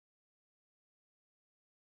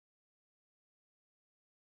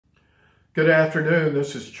Good afternoon,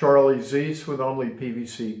 this is Charlie Zeiss with Only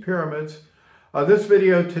PVC Pyramids. This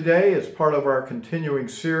video today is part of our continuing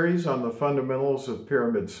series on the fundamentals of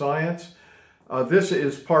pyramid science. This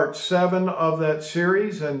is part 7 of that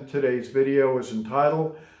series, and today's video is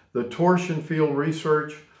entitled The Torsion Field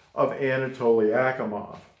Research of Anatoly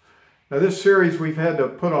Akimov. Now this series we've had to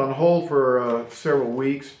put on hold for several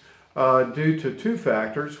weeks due to two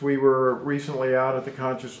factors. We were recently out at the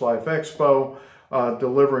Conscious Life Expo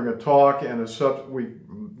delivering a talk, and we've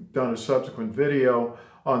done a subsequent video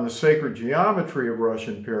on the sacred geometry of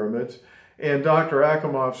Russian pyramids. And Dr.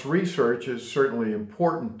 Akimov's research is certainly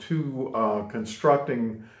important to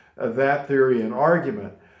constructing that theory and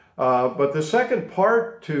argument. But the second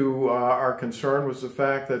part to our concern was the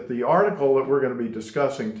fact that the article that we're going to be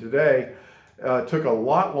discussing today took a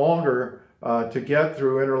lot longer to get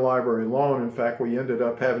through interlibrary loan. In fact, we ended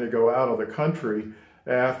up having to go out of the country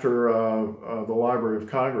after the Library of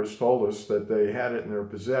Congress told us that they had it in their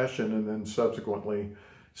possession and then subsequently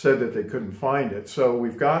said that they couldn't find it. So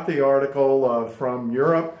we've got the article from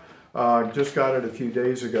Europe, just got it a few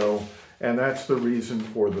days ago, and that's the reason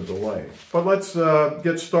for the delay. But let's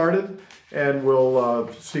get started, and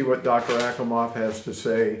we'll see what Dr. Akimov has to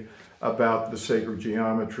say about the sacred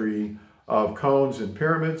geometry of cones and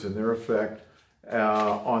pyramids and their effect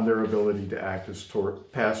on their ability to act as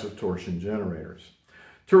passive torsion generators.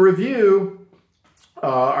 To review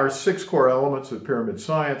our 6 core elements of pyramid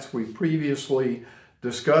science, we previously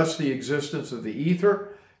discussed the existence of the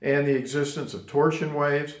ether and the existence of torsion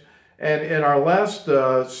waves. And in our last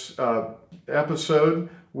episode,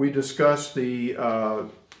 we discussed the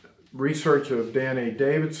research of Dan A.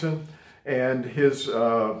 Davidson and his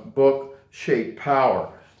book, Shape Power.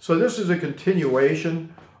 So this is a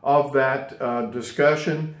continuation of that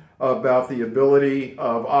discussion about the ability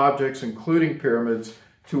of objects, including pyramids,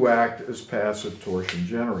 to act as passive torsion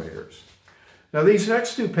generators. Now these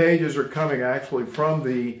next 2 pages are coming actually from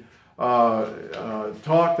the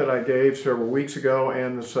talk that I gave several weeks ago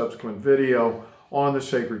and the subsequent video on the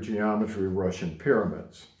sacred geometry of Russian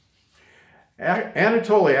pyramids.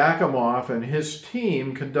 Anatoly Akimov and his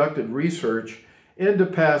team conducted research into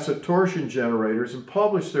passive torsion generators and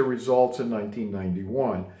published their results in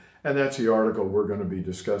 1991, and that's the article we're going to be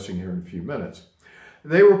discussing here in a few minutes.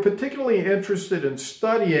 They were particularly interested in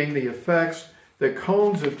studying the effects that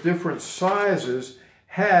cones of different sizes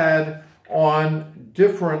had on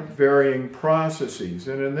different varying processes.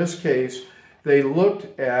 And in this case, they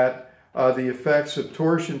looked at the effects of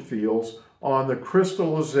torsion fields on the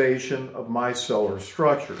crystallization of micellar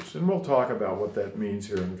structures. And we'll talk about what that means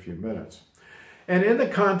here in a few minutes. And in the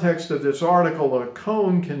context of this article, a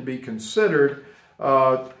cone can be considered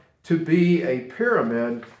to be a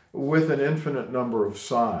pyramid with an infinite number of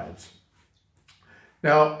sides.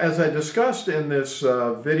 Now, as I discussed in this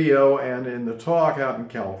video and in the talk out in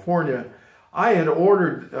California, I had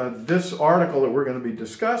ordered this article that we're going to be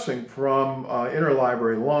discussing from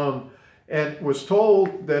Interlibrary Loan, and was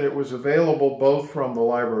told that it was available both from the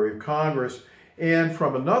Library of Congress and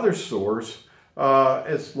from another source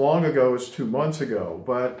as long ago as 2 months ago.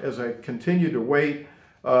 But as I continued to wait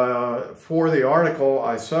for the article,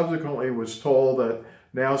 I subsequently was told that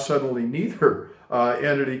now suddenly neither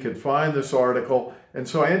entity could find this article, and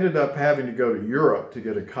so I ended up having to go to Europe to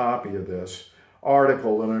get a copy of this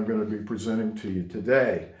article that I'm going to be presenting to you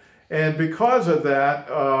today. And because of that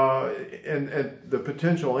and the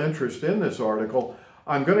potential interest in this article,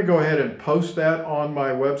 I'm going to go ahead and post that on my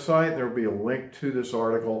website. There will be a link to this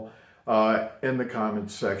article in the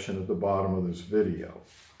comments section at the bottom of this video.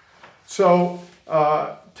 So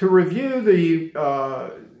to review the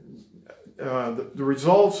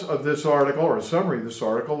results of this article, or a summary of this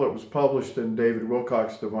article that was published in David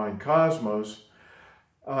Wilcock's Divine Cosmos,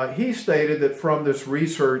 he stated that from this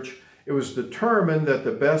research, it was determined that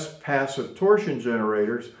the best passive torsion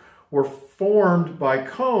generators were formed by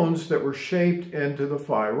cones that were shaped into the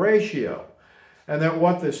phi ratio. And that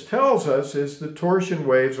what this tells us is the torsion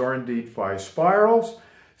waves are indeed phi spirals,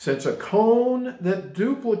 since a cone that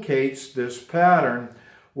duplicates this pattern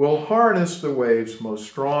will harness the waves most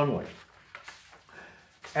strongly.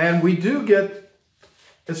 And we do get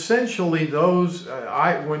essentially those,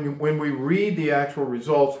 when we read the actual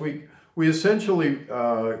results, we essentially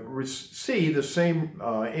see the same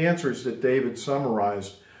answers that David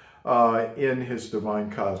summarized in his Divine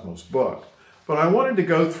Cosmos book. But I wanted to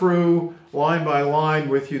go through line by line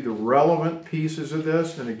with you the relevant pieces of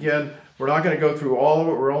this. And again, we're not going to go through all of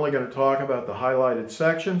it. We're only going to talk about the highlighted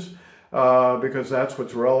sections because that's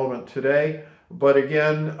what's relevant today. But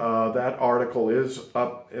again, that article is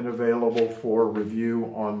up and available for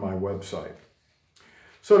review on my website.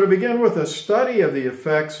 So to begin with, a study of the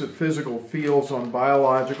effects of physical fields on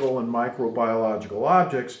biological and microbiological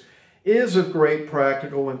objects is of great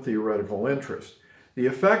practical and theoretical interest. The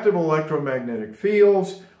effect of electromagnetic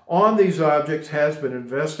fields on these objects has been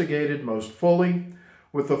investigated most fully.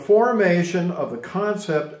 With the formation of the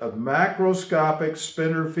concept of macroscopic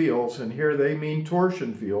spinor fields, and here they mean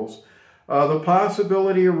torsion fields, the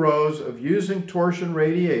possibility arose of using torsion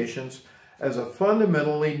radiations as a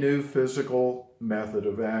fundamentally new physical method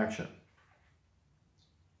of action.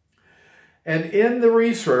 And in the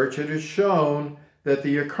research, it is shown that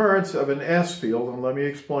the occurrence of an S field, and let me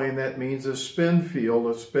explain, that means a spin field,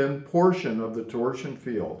 a spin portion of the torsion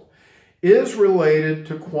field, is related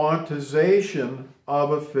to quantization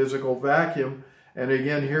of a physical vacuum. And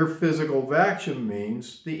again, here physical vacuum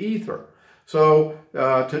means the ether. So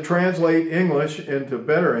to translate English into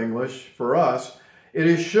better English for us, it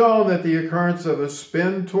is shown that the occurrence of a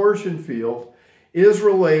spin torsion field is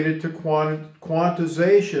related to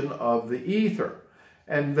quantization of the ether,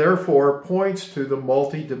 and therefore points to the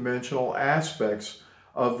multidimensional aspects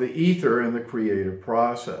of the ether in the creative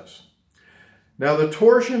process. Now, the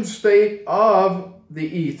torsion state of the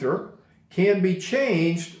ether can be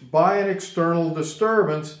changed by an external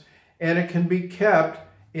disturbance, and it can be kept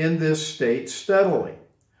in this state steadily.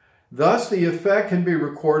 Thus, the effect can be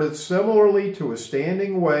recorded similarly to a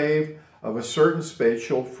standing wave of a certain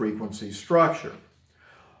spatial frequency structure.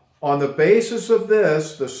 On the basis of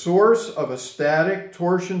this, the source of a static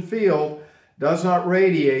torsion field does not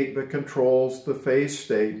radiate but controls the phase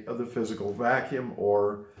state of the physical vacuum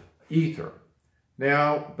or ether.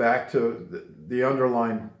 Now, back to the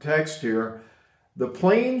underlined text here. The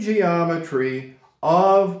plane geometry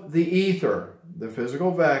of the ether, the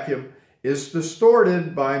physical vacuum, is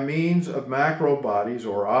distorted by means of macro bodies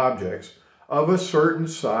or objects of a certain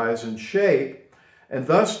size and shape, and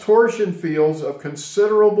thus torsion fields of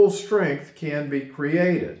considerable strength can be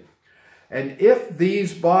created. And if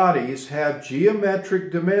these bodies have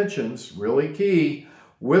geometric dimensions, really key,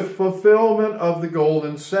 with fulfillment of the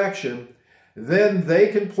golden section, then they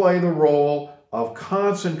can play the role of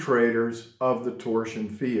concentrators of the torsion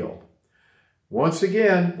field. Once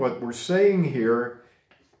again, what we're saying here,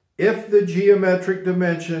 if the geometric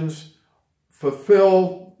dimensions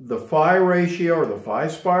fulfill the phi ratio or the phi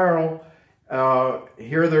spiral,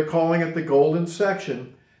 here they're calling it the golden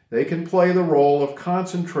section, they can play the role of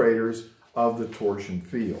concentrators of the torsion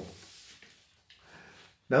field.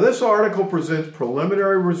 Now, this article presents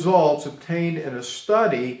preliminary results obtained in a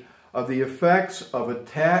study of the effects of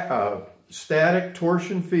a static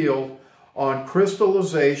torsion field on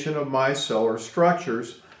crystallization of micellar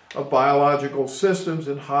structures of biological systems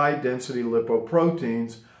and high-density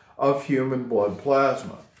lipoproteins of human blood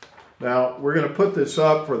plasma. Now, we're going to put this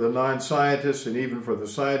up for the non-scientists and even for the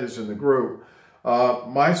scientists in the group.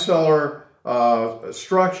 Micellar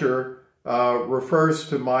structure refers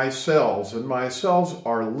to micelles, and micelles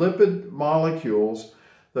are lipid molecules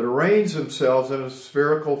that arrange themselves in a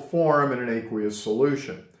spherical form in an aqueous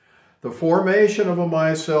solution. The formation of a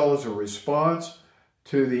micelle is a response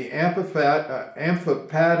to the amphipathic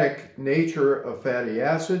nature of fatty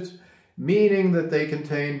acids, meaning that they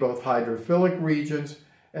contain both hydrophilic regions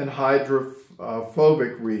and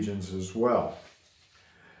hydrophobic regions as well.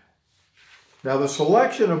 Now, the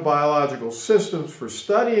selection of biological systems for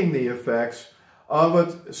studying the effects of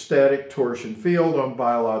a static torsion field on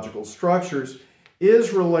biological structures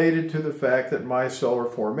is related to the fact that micellar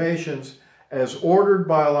formations as ordered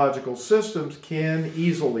biological systems can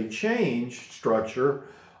easily change structure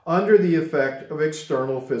under the effect of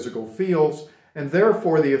external physical fields, and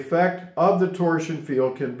therefore the effect of the torsion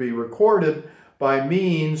field can be recorded by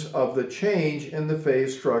means of the change in the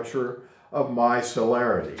phase structure of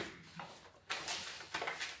micellarity.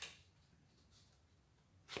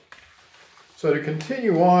 So to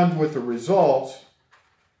continue on with the results,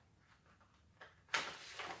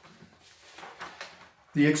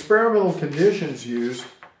 the experimental conditions used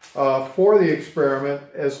for the experiment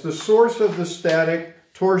as the source of the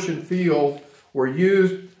static torsion field were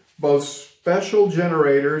used both special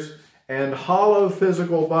generators and hollow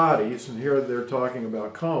physical bodies, and here they're talking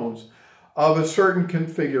about cones, of a certain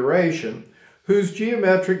configuration whose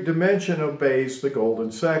geometric dimension obeys the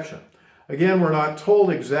golden section. Again, we're not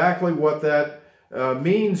told exactly what that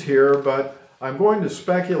means here, but I'm going to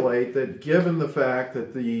speculate that given the fact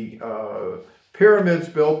that the pyramids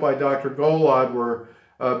built by Dr. Golod were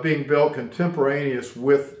being built contemporaneous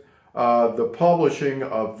with the publishing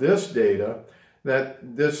of this data,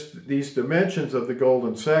 that these dimensions of the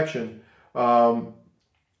golden section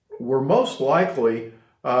were most likely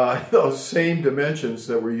those same dimensions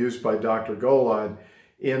that were used by Dr. Golod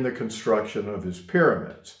in the construction of his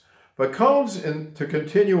pyramids. But cones, to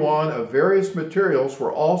continue on, of various materials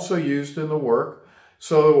were also used in the work.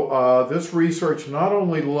 So this research not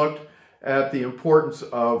only looked at the importance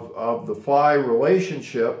of the phi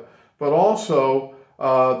relationship, but also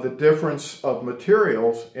the difference of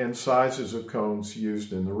materials and sizes of cones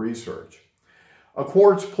used in the research. A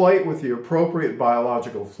quartz plate with the appropriate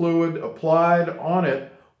biological fluid applied on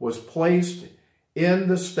it was placed in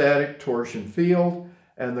the static torsion field,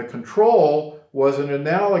 and the control was an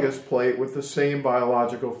analogous plate with the same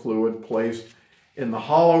biological fluid placed in the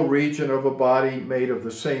hollow region of a body made of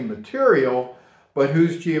the same material, but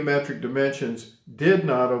whose geometric dimensions did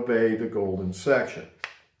not obey the golden section.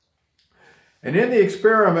 And in the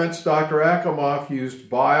experiments, Dr. Akimov used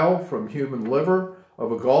bile from human liver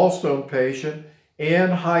of a gallstone patient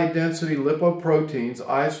and high-density lipoproteins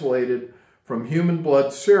isolated from human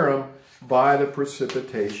blood serum by the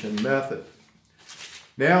precipitation method.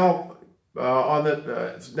 Now, on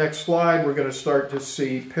the next slide, we're going to start to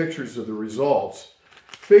see pictures of the results.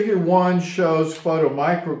 Figure 1 shows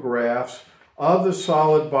photomicrographs of the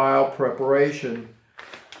solid bile preparation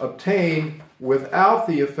obtained without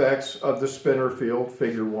the effects of the spinner field,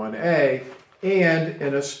 figure 1A, and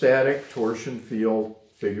in a static torsion field,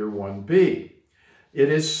 figure 1B. It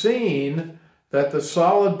is seen that the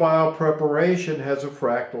solid bile preparation has a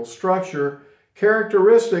fractal structure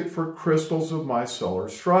characteristic for crystals of micellar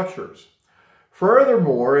structures.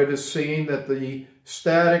 Furthermore, it is seen that the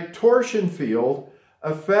static torsion field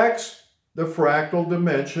affects the fractal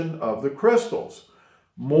dimension of the crystals.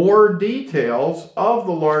 More details of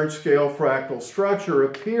the large-scale fractal structure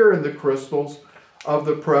appear in the crystals of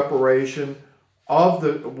the preparation of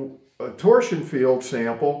the torsion field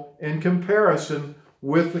sample in comparison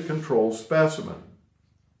with the control specimen.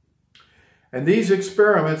 And these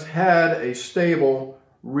experiments had a stable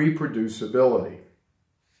reproducibility.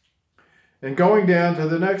 And going down to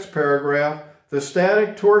the next paragraph, the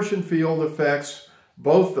static torsion field affects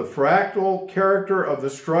both the fractal character of the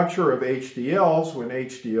structure of HDLs when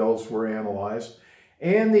HDLs were analyzed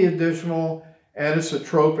and the additional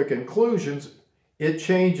anisotropic inclusions. It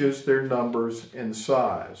changes their numbers and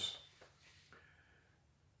size.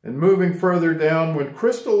 And moving further down, when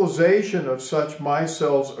crystallization of such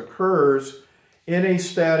micelles occurs in a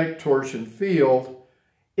static torsion field,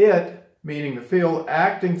 it, meaning the field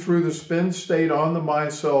acting through the spin state on the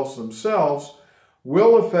micelles themselves,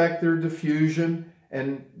 will affect their diffusion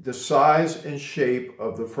and the size and shape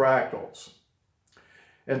of the fractals.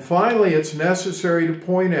 And finally, it's necessary to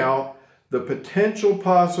point out the potential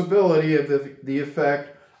possibility of the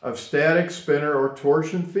effect of static spinner or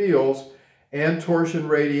torsion fields and torsion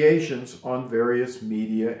radiations on various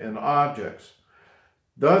media and objects.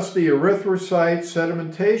 Thus, the erythrocyte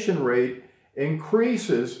sedimentation rate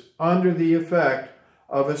increases under the effect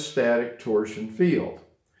of a static torsion field.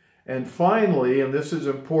 And finally, and this is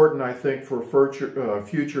important, I think, for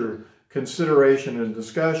future consideration and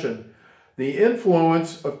discussion, the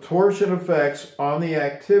influence of torsion effects on the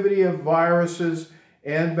activity of viruses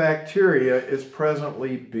and bacteria is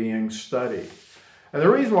presently being studied. And the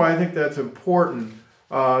reason why I think that's important,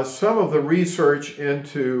 some of the research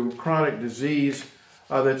into chronic disease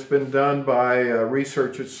that's been done by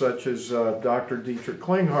researchers such as Dr. Dietrich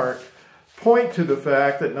Klinghardt point to the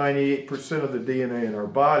fact that 98% of the DNA in our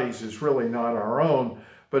bodies is really not our own,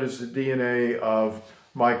 but is the DNA of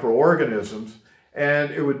microorganisms. And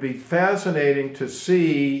it would be fascinating to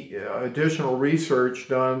see additional research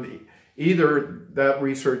done, either that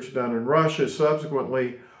research done in Russia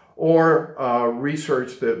subsequently, or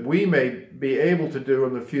research that we may be able to do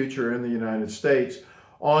in the future in the United States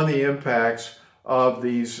on the impacts of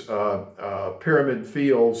these pyramid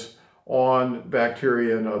fields on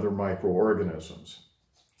bacteria and other microorganisms.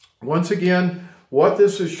 Once again, what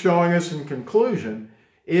this is showing us in conclusion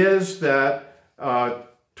is that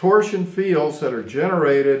torsion fields that are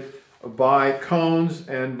generated by cones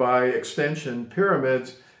and by extension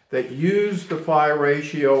pyramids that use the phi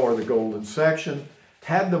ratio or the golden section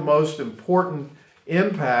had the most important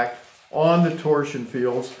impact on the torsion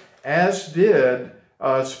fields, as did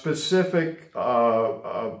specific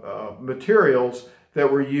materials that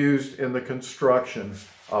were used in the construction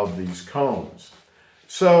of these cones.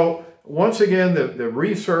 So once again, the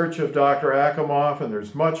research of Dr. Akimov, and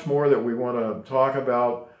there's much more that we want to talk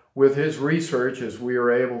about with his research as we are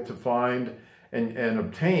able to find and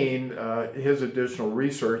obtain his additional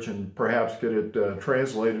research and perhaps get it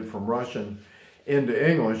translated from Russian into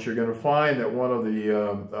English. You're going to find that one of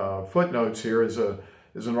the footnotes here is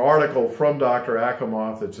an article from Dr.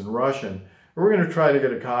 Akimov that's in Russian. We're going to try to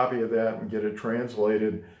get a copy of that and get it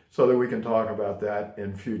translated so that we can talk about that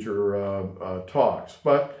in future talks.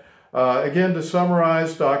 But again, to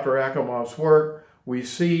summarize Dr. Akimov's work, we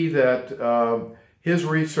see that his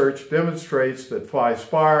research demonstrates that phi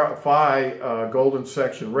golden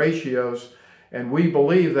section ratios, and we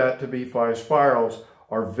believe that to be phi spirals,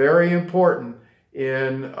 are very important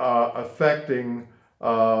in affecting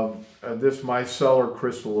this micellar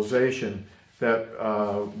crystallization that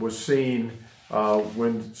was seen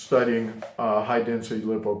when studying high-density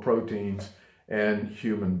lipoproteins and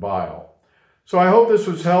human bile. So I hope this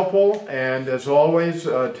was helpful, and as always,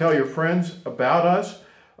 tell your friends about us.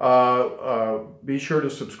 Be sure to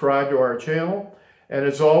subscribe to our channel, and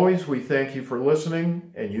as always, we thank you for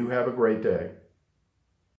listening, and you have a great day.